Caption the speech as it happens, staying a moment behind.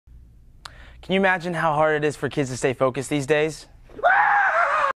Can you imagine how hard it is for kids to stay focused these days?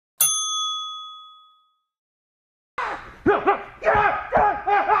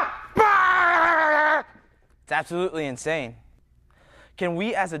 It's absolutely insane. Can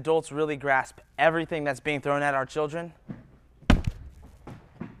we as adults really grasp everything that's being thrown at our children?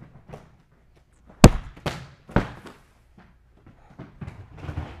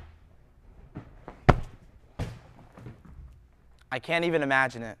 I can't even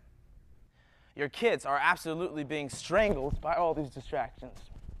imagine it. Your kids are absolutely being strangled by all these distractions.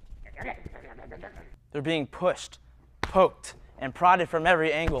 They're being pushed, poked, and prodded from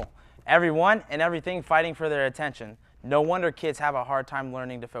every angle. Everyone and everything fighting for their attention. No wonder kids have a hard time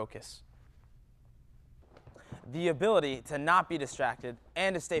learning to focus. The ability to not be distracted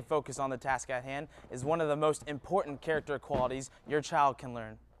and to stay focused on the task at hand is one of the most important character qualities your child can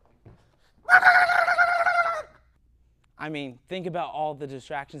learn. I mean, think about all the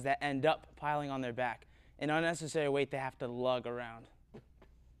distractions that end up piling on their back, an unnecessary weight they have to lug around.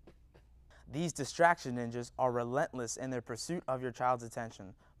 These distraction ninjas are relentless in their pursuit of your child's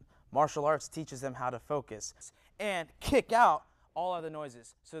attention. Martial arts teaches them how to focus and kick out all other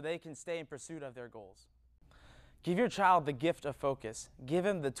noises so they can stay in pursuit of their goals. Give your child the gift of focus. Give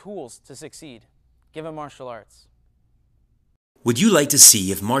him the tools to succeed. Give him martial arts. Would you like to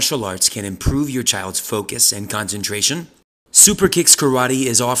see if martial arts can improve your child's focus and concentration? Super Kicks Karate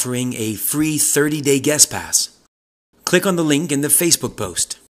is offering a free 30-day guest pass. Click on the link in the Facebook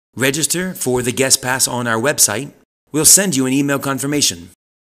post. Register for the guest pass on our website. We'll send you an email confirmation.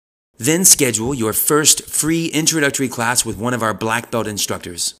 Then schedule your first free introductory class with one of our black belt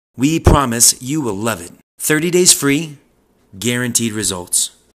instructors. We promise you will love it. 30 days free, guaranteed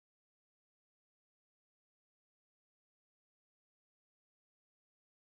results.